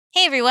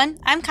Hey everyone,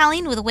 I'm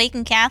Colleen with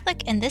Awaken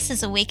Catholic, and this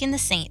is Awaken the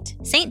Saint.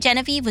 Saint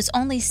Genevieve was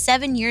only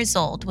 7 years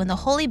old when the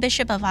Holy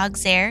Bishop of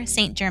Auxerre,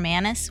 Saint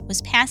Germanus,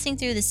 was passing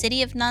through the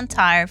city of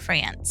Nanterre,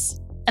 France.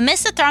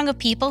 Amidst the throng of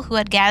people who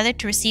had gathered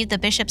to receive the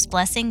bishop's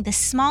blessing, this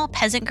small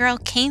peasant girl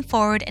came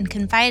forward and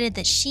confided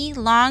that she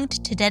longed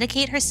to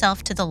dedicate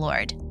herself to the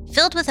Lord.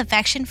 Filled with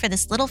affection for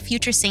this little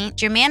future saint,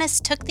 Germanus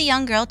took the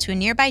young girl to a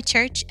nearby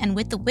church, and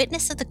with the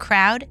witness of the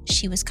crowd,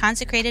 she was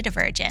consecrated a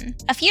virgin.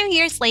 A few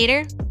years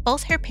later,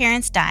 both her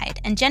parents died,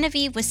 and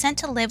Genevieve was sent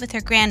to live with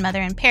her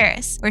grandmother in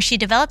Paris, where she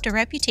developed a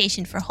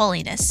reputation for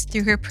holiness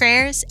through her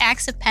prayers,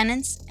 acts of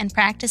penance, and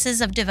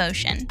practices of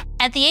devotion.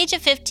 At the age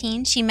of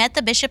 15, she met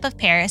the Bishop of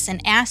Paris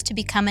and asked to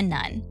become a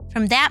nun.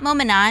 From that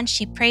moment on,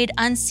 she prayed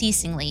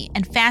unceasingly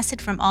and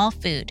fasted from all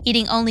food,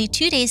 eating only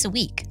 2 days a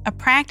week, a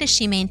practice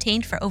she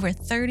maintained for over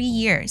 30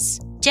 years.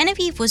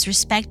 Genevieve was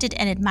respected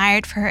and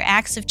admired for her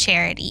acts of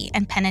charity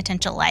and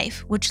penitential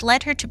life, which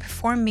led her to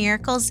perform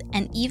miracles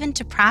and even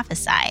to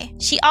prophesy.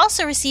 She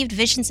also received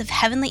visions of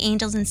heavenly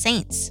angels and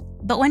saints.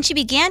 But when she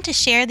began to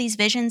share these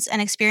visions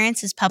and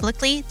experiences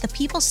publicly, the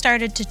people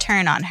started to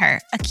turn on her,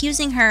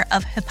 accusing her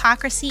of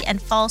hypocrisy and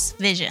false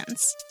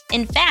visions.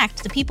 In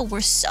fact, the people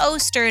were so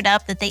stirred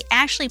up that they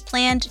actually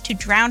planned to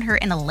drown her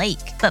in a lake.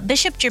 But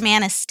Bishop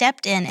Germanus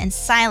stepped in and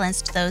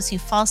silenced those who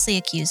falsely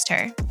accused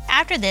her.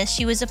 After this,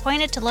 she was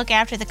appointed to look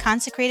after the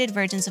consecrated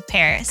virgins of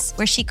Paris,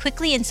 where she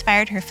quickly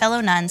inspired her fellow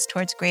nuns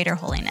towards greater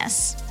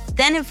holiness.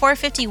 Then in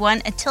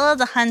 451, Attila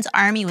the Hun's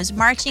army was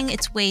marching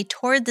its way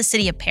toward the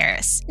city of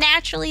Paris.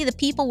 Naturally, the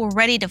people were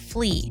ready to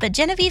flee, but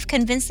Genevieve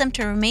convinced them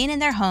to remain in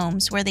their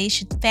homes where they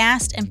should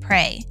fast and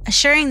pray,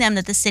 assuring them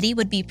that the city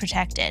would be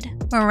protected.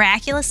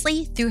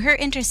 Miraculously, through her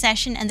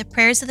intercession and the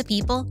prayers of the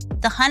people,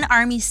 the Hun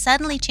army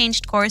suddenly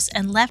changed course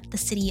and left the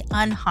city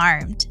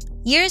unharmed.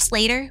 Years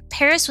later,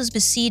 Paris was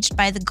besieged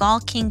by the Gaul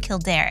king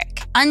Childeric.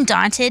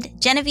 Undaunted,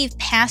 Genevieve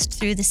passed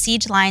through the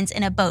siege lines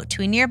in a boat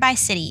to a nearby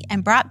city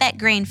and brought back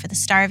grain for the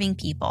starving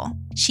people.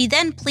 She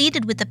then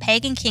pleaded with the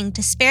pagan king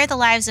to spare the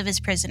lives of his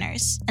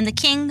prisoners, and the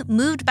king,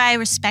 moved by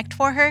respect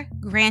for her,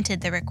 granted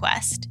the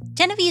request.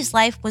 Genevieve's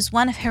life was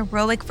one of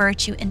heroic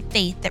virtue and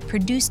faith that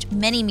produced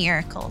many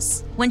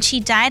miracles. When she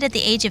died at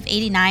the age of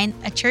 89,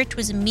 a church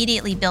was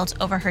immediately built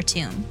over her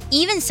tomb.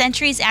 Even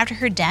centuries after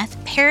her death,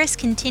 Paris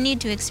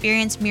continued to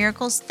experience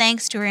miracles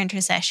thanks to her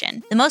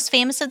intercession. The most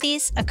famous of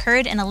these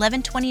occurred in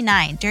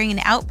 1129 during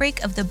an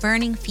outbreak of the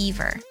burning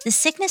fever. The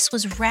sickness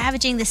was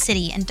ravaging the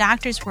city, and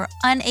doctors were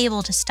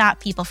unable to stop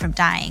people from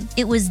dying.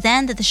 It was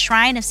then that the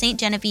shrine of Saint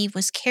Genevieve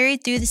was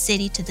carried through the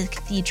city to the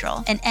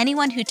cathedral, and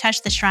anyone who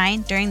touched the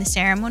shrine during the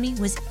ceremony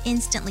was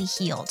instantly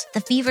healed.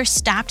 The fever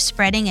stopped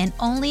spreading, and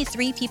only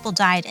 3 people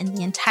died in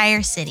the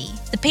entire city.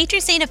 The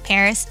patron saint of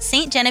Paris,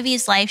 Saint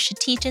Genevieve's life should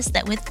teach us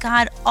that with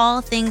God,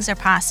 all things are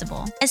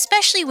possible,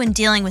 especially when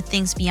dealing with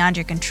things beyond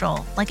your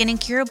control, like an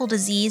incurable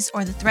disease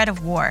or the threat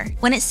of war.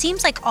 When it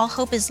seems like all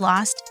hope is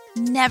lost,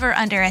 never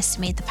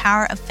underestimate the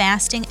power of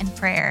fasting and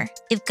prayer.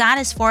 If God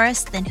is for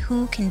us, then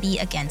who can be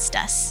against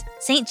us?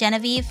 Saint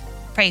Genevieve,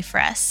 pray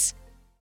for us.